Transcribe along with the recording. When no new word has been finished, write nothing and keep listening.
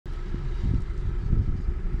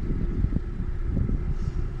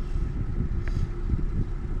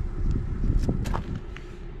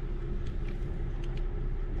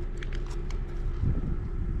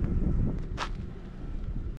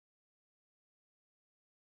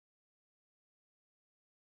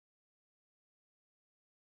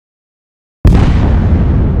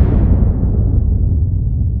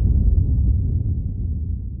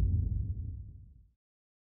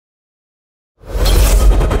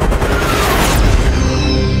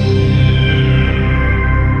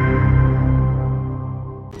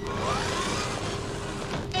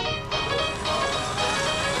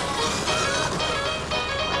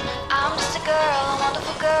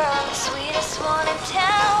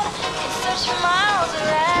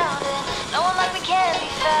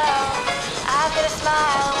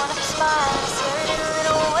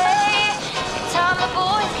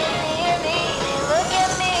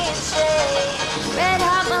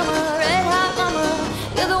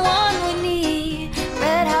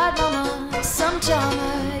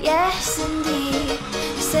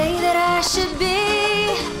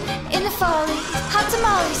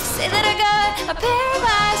always say that I got a pair of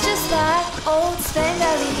eyes just like old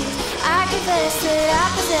Spengali. I confess that I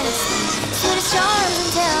possess the sweetest charms in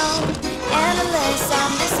town, and unless I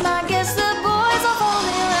miss my guess, the boys will follow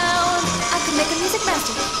me around. I could make a music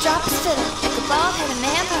master drop his fiddle, make a bald-headed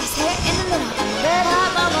man put his hair in the middle. Red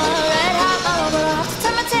hot mama, but I'll have to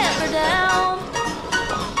turn my temper down.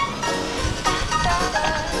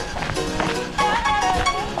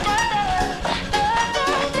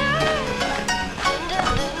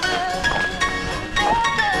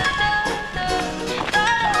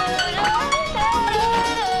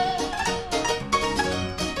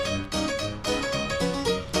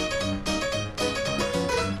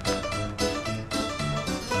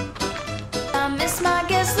 I miss my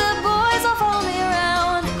guess, the boys all follow me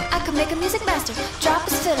around. I could make a music master drop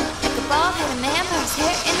his fiddle, make a bald-headed man put his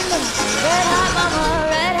hair in the middle. Red hot mama,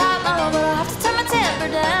 but I'll have to turn my temper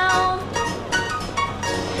down.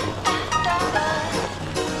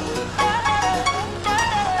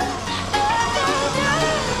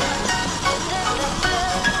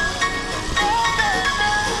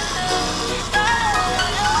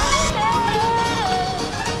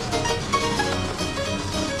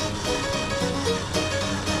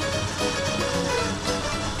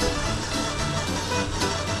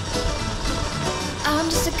 I'm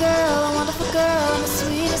just a girl, a wonderful girl, I'm the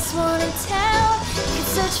sweetest one in town. You can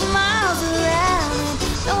search for miles around,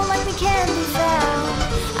 and no one like me can be found.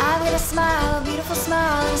 I've got a smile, a beautiful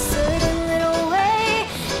smile, and a certain